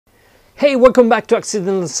Hey, welcome back to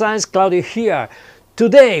Accidental Science. Claudio here.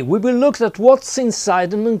 Today we will look at what's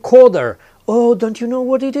inside an encoder. Oh, don't you know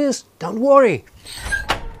what it is? Don't worry.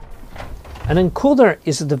 An encoder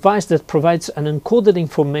is a device that provides an encoded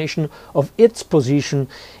information of its position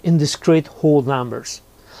in discrete whole numbers.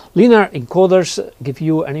 Linear encoders give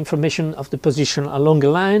you an information of the position along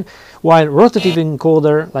a line, while rotative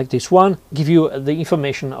encoder, like this one, give you the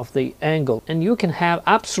information of the angle. And you can have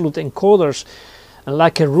absolute encoders,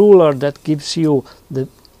 like a ruler that gives you the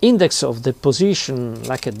index of the position,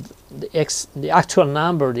 like the actual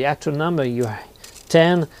number you have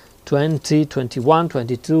 10, 20, 21,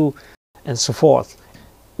 22, and so forth.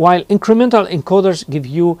 While incremental encoders give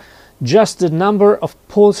you just the number of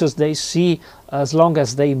pulses they see as long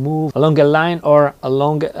as they move along a line or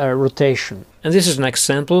along a rotation. And this is an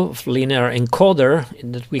example of linear encoder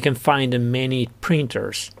that we can find in many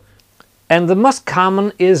printers. And the most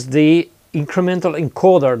common is the incremental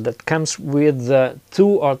encoder that comes with 2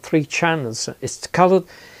 or 3 channels. It's called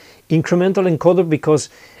incremental encoder because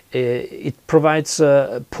it provides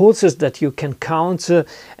pulses that you can count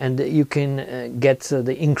and you can get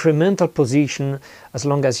the incremental position as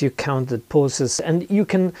long as you count the pulses, and you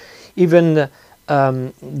can even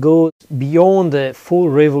go beyond the full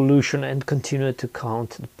revolution and continue to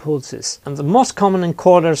count the pulses. And the most common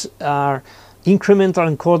encoders are incremental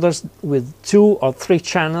encoders with 2 or 3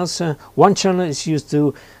 channels. One channel is used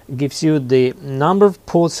to gives you the number of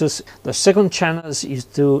pulses, the second channel is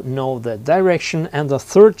used to know the direction, and the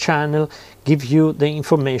third channel gives you the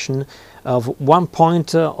information of 1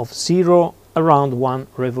 point of 0 around 1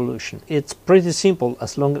 revolution. It's pretty simple.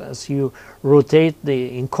 As long as you rotate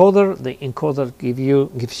the encoder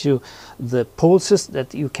gives you the pulses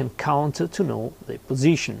that you can count to know the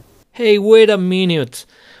position. Hey, wait a minute!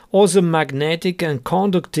 Also, magnetic and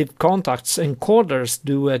conductive contacts encoders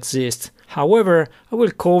do exist. However, I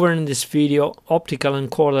will cover in this video optical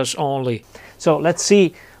encoders only. So let's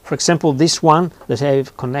see, for example, this one that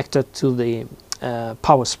I've connected to the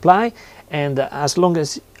power supply, and as long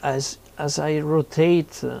as I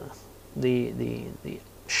rotate the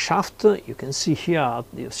shaft, you can see here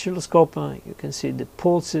at the oscilloscope, you can see the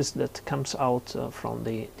pulses that comes out from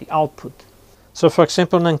the output. So, for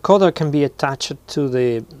example, an encoder can be attached to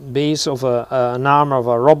the base of an arm of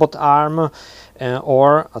a robot arm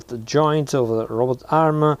or at the joint of a robot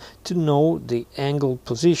arm to know the angular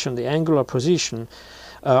position,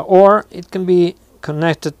 or it can be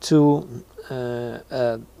connected to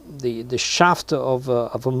the shaft of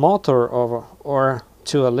a motor or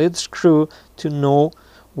to a lead screw to know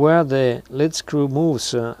where the lead screw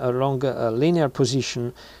moves along a linear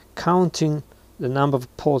position, counting the number of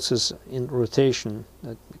pulses in rotation,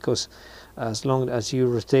 because as long as you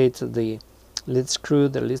rotate the lead screw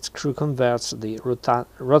converts the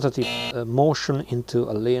rotative motion into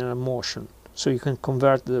a linear motion. So you can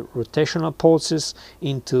convert the rotational pulses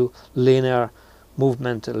into linear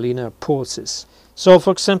movement, linear pulses. So,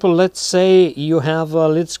 for example, let's say you have a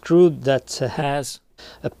lead screw that has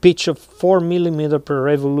a pitch of 4 mm per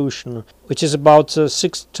revolution, which is about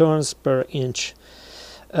 6 turns per inch.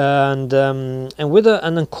 And with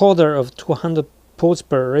an encoder of 200 pulses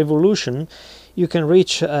per revolution, you can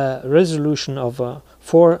reach a resolution of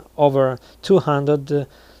 4 over 200,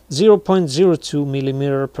 0.02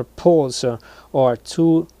 mm per pulse, or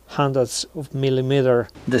 0.02 of millimeter.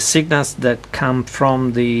 The signals that come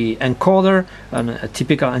from the encoder, a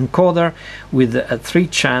typical encoder with 3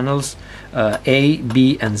 channels, A,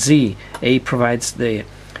 B, and Z. A provides the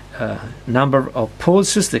number of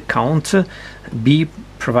pulses, the count. B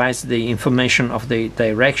provides the information of the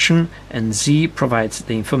direction, and Z provides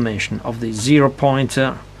the information of the 0 point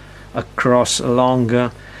across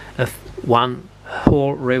along one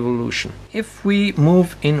whole revolution. If we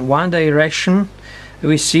move in one direction,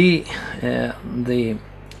 we see the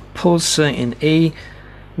pulse in A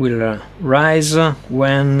will rise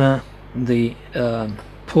when the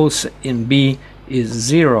pulse in B is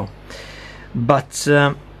 0. But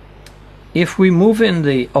if we move in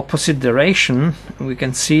the opposite direction, we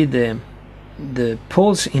can see the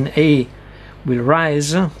pulse in A will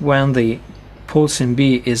rise when the pulse in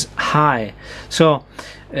B is high. So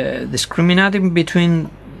discriminating between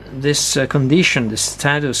this condition, the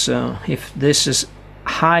status, if this is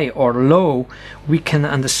high or low, we can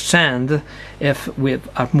understand if we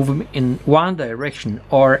are moving in one direction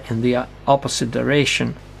or in the opposite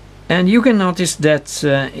direction. And you can notice that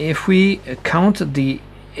if we count the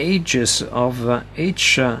edges of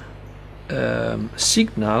each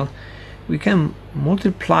signal, we can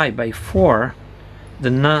multiply by 4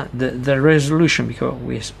 the resolution,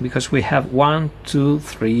 because we have 1, 2,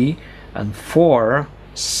 3, and 4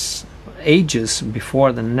 ages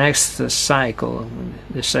before the next cycle.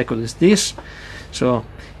 The cycle is this, so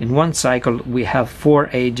in one cycle we have 4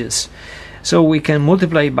 ages, so we can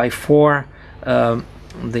multiply by 4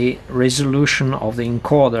 the resolution of the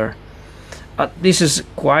encoder. This is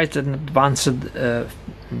quite an advanced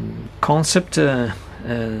concept,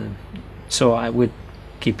 so I would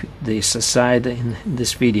keep this aside in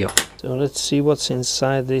this video. So let's see what's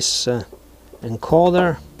inside this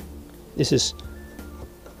encoder. This is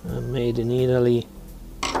made in Italy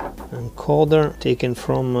encoder, taken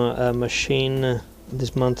from a machine,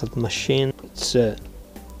 dismantled machine. It's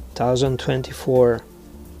 1024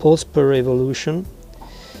 pulse per revolution,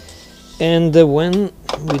 and when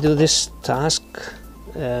we do this task,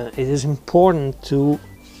 it is important to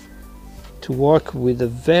work with a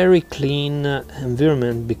very clean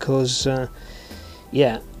environment, because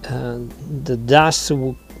the dust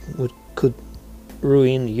could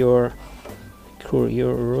ruin the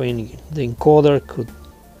encoder, could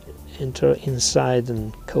enter inside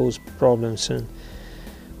and cause problems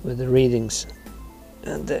with the readings,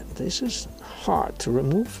 and this is hard to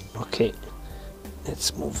remove. Okay,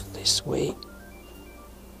 let's move this way.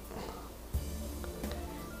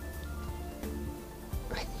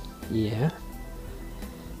 Yeah,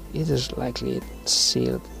 it is likely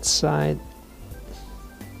sealed inside.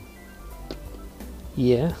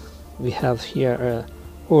 Yeah, we have here a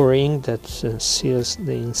O-ring that seals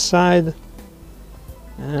the inside,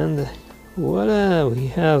 and voila, we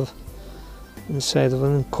have inside of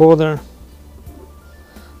an encoder.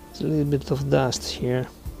 There's a little bit of dust here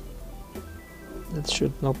that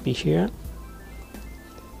should not be here.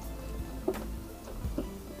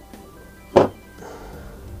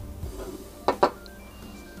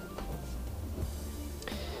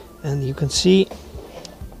 And you can see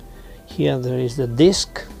here there is the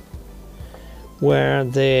disc where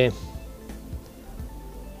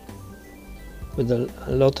with a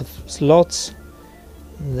lot of slots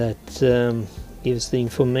that gives the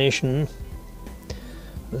information,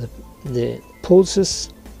 the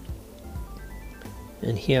pulses,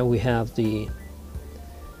 and here we have a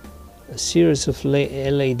series of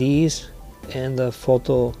LEDs and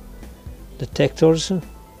photo detectors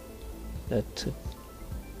that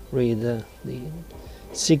read the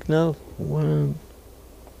signal. 1,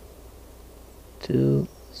 2,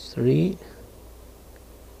 3,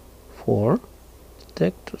 4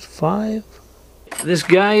 detectors, 5. This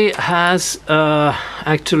guy has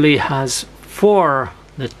actually has 4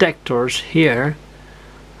 detectors here.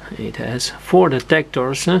 It has 4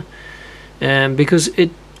 detectors, and because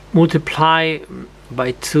it multiply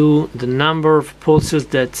by 2 the number of pulses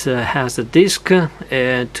that has the disc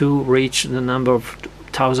to reach the number of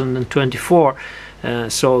 1024.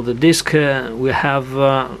 So the disc will have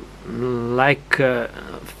like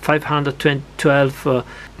 512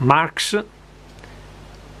 marks,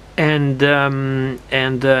 and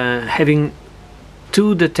having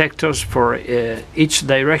 2 detectors for each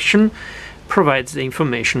direction provides the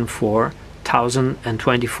information for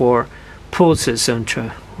 1024 pulses. And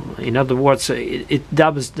in other words, it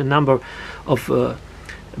doubles the number of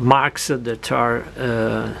marks that are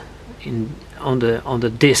on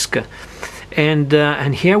the disc. And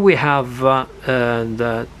here we have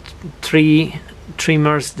the 3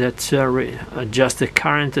 trimmers that adjust the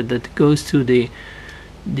current that goes to the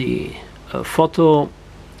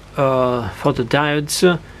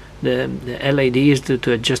photodiodes, the LEDs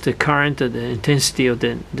to adjust the current, the intensity of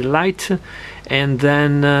the light, and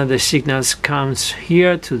then the signals comes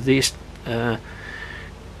here to this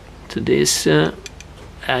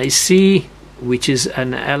IC, which is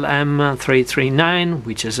an LM339,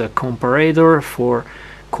 which is a comparator for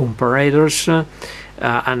comparators,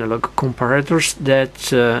 analog comparators,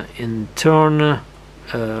 that in turn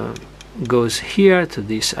goes here to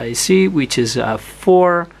this IC, which is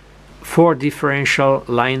 4 differential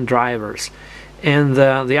line drivers, and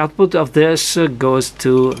the output of this goes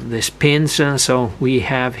to the pins. So we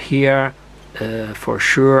have here for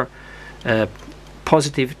sure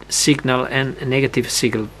positive signal and a negative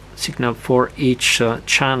signal for each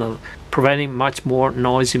channel, providing much more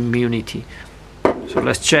noise immunity. So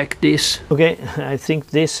let's check this. Okay, I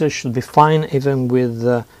think this should be fine even with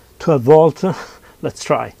 12 volt. Let's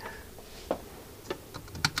try.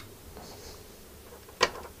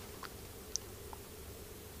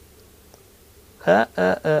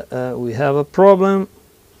 We have a problem.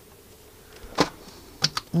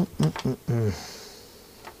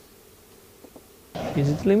 Is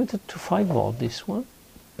it limited to 5 volt, this one?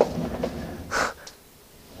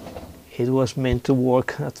 It was meant to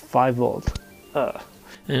work at 5 volt.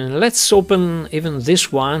 And let's open even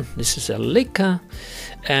this one. This is a Leica,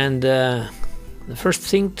 and the first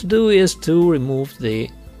thing to do is to remove the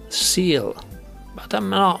seal. But I'm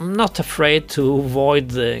not afraid to avoid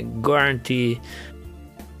the guarantee.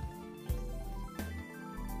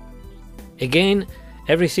 Again,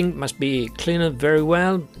 everything must be cleaned very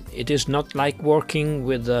well. It is not like working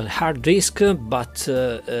with a hard disk, but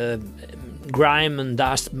grime and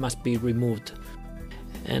dust must be removed.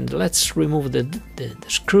 And let's remove the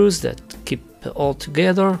screws that keep all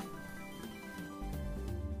together.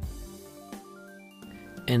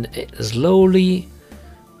 And it slowly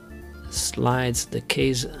slides the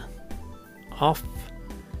case off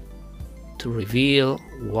to reveal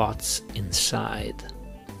what's inside.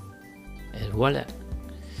 And voila!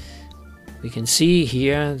 We can see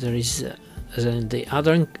here there is, as in the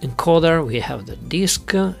other encoder, we have the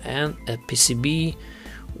disk and a PCB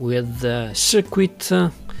with the circuit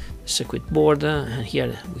board, and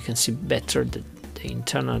here we can see better the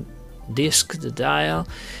internal disk, the dial,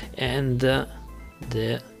 and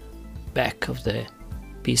the back of the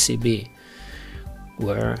PCB,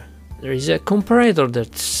 where there is a comparator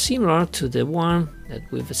that's similar to the one that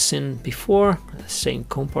we've seen before, the same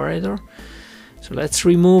comparator. So let's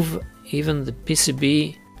remove even the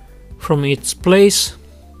PCB from its place.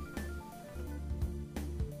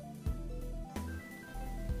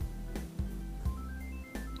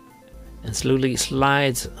 And slowly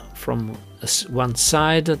slides from one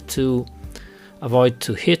side to avoid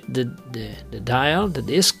to hit the dial, the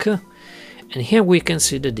disk. And here we can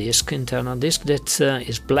see the disk, internal disk, that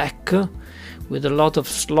is black with a lot of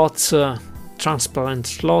slots, transparent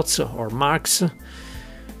slots or marks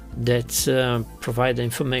that provide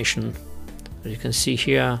information. As you can see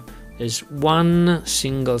here, there's one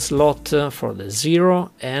single slot for the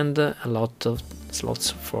 0 and a lot of slots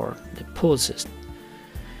for the pulses.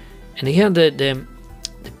 And here the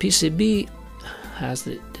PCB has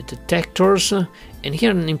the detectors, and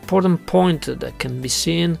here an important point that can be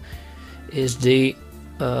seen is the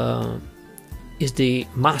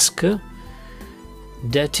mask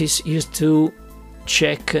that is used to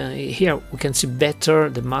check. Here we can see better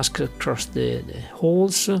the mask across the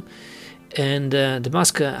holes, and the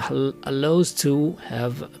mask allows to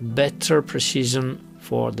have better precision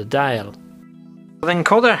for the dial. The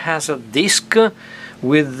encoder has a disk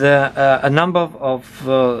with a number of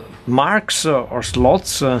marks or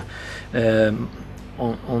slots on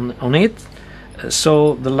it,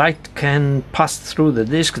 so the light can pass through the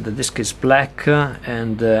disk. The disk is black,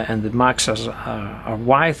 and the marks are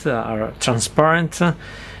white, are transparent.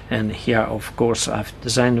 And here, of course, I've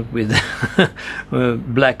designed with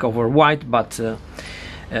black over white, but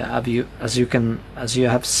as you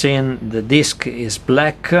have seen, the disk is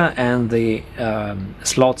black and the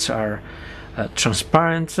slots are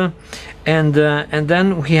transparent, and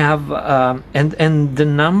then we have and the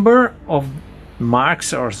number of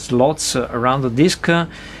marks or slots around the disk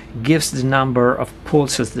gives the number of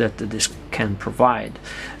pulses that the disk can provide.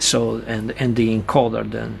 So and the encoder,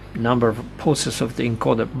 the number of pulses of the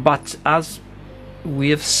encoder. But as we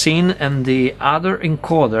have seen in the other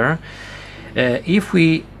encoder, if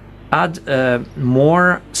we add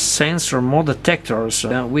more sensor, more detectors,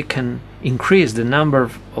 we can increase the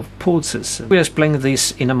number of pulses. We'll explain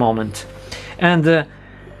this in a moment. And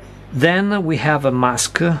then we have a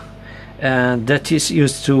mask that is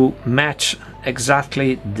used to match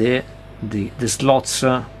exactly the slots.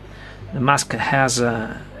 The mask has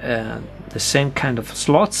the same kind of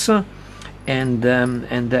slots, and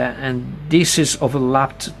this is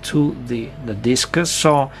overlapped to the disk.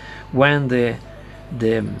 So when the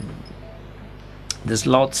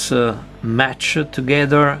slots match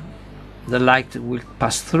together, the light will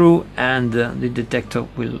pass through, and the detector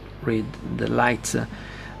will read the light,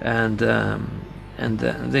 and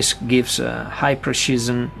this gives high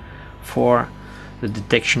precision for the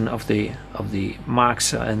detection of the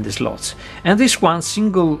marks and the slots. And this one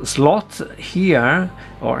single slot here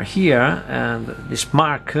or here, and this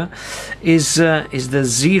mark is the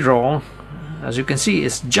 0. As you can see,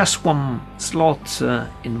 it's just one slot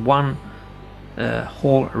in one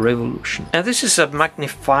whole revolution. And this is a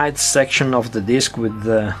magnified section of the disk with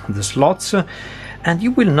the slots, and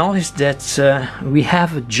you will notice that we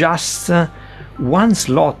have just one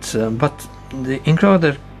slot, but the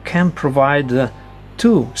encoder can provide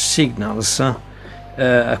two signals,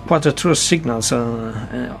 quadrature signals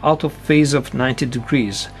out of phase of 90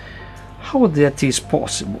 degrees. How that is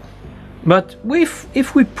possible? But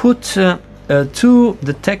if we put two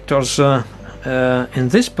detectors in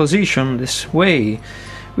this position, this way,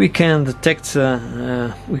 we can detect,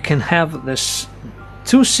 we can have this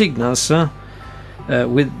two signals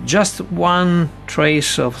with just one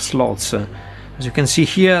trace of slots. As you can see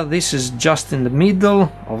here, this is just in the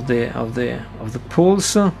middle of the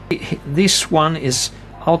pulse. This one is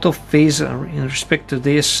out of phase in respect to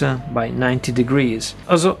this by 90 degrees.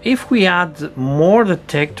 Also, if we add more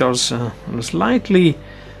detectors slightly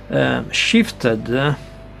shifted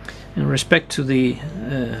in respect to the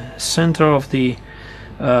center of the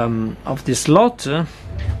slot,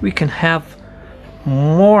 we can have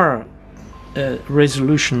more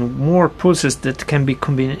resolution, more pulses that can be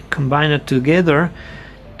combined together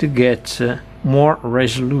to get more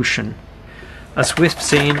resolution, as we've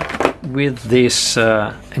seen with this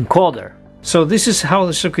encoder. So this is how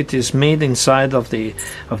the circuit is made inside of this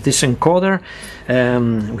encoder.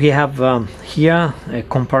 We have here a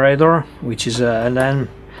comparator, which is a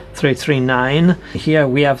LM339. Here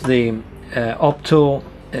we have the opto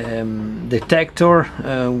detector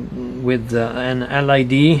with an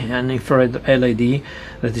LED, an infrared LED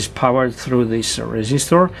that is powered through this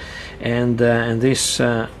resistor, and this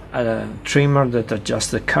trimmer that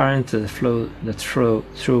adjusts the current that flow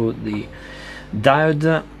through the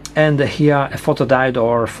diode, and here a photodiode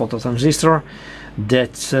or phototransistor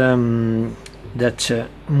that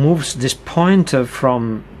moves this point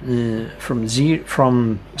from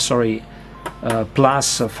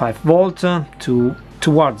plus 5 volt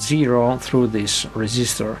towards 0 through this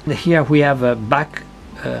resistor. And here we have a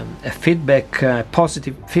feedback,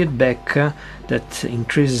 positive feedback that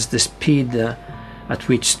increases the speed at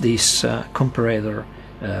which this comparator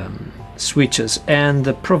switches,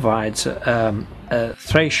 and provides a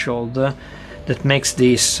threshold that makes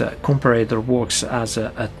this comparator works as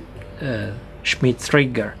a Schmidt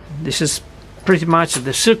trigger. This is pretty much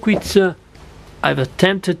the circuit. I've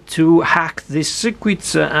attempted to hack this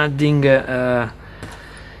circuit, adding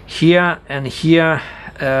here and here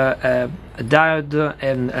a diode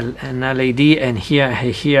and an LED, and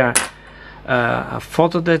here a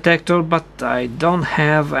photodetector, but I don't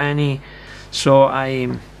have any, so I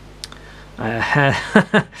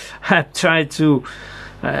have tried to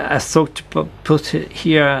I thought to put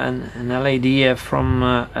here an LED from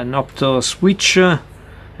an opto switch, an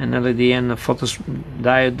LED and a photo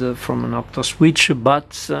diode from an opto switch,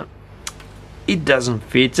 but it doesn't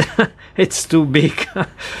fit. It's too big.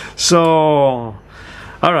 So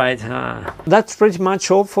alright, that's pretty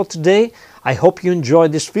much all for today. I hope you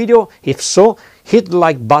enjoyed this video. If so, hit the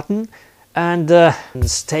like button and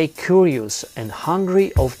stay curious and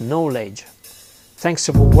hungry of knowledge. Thanks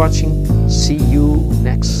for watching. See you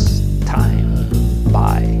next time.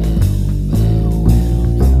 Bye.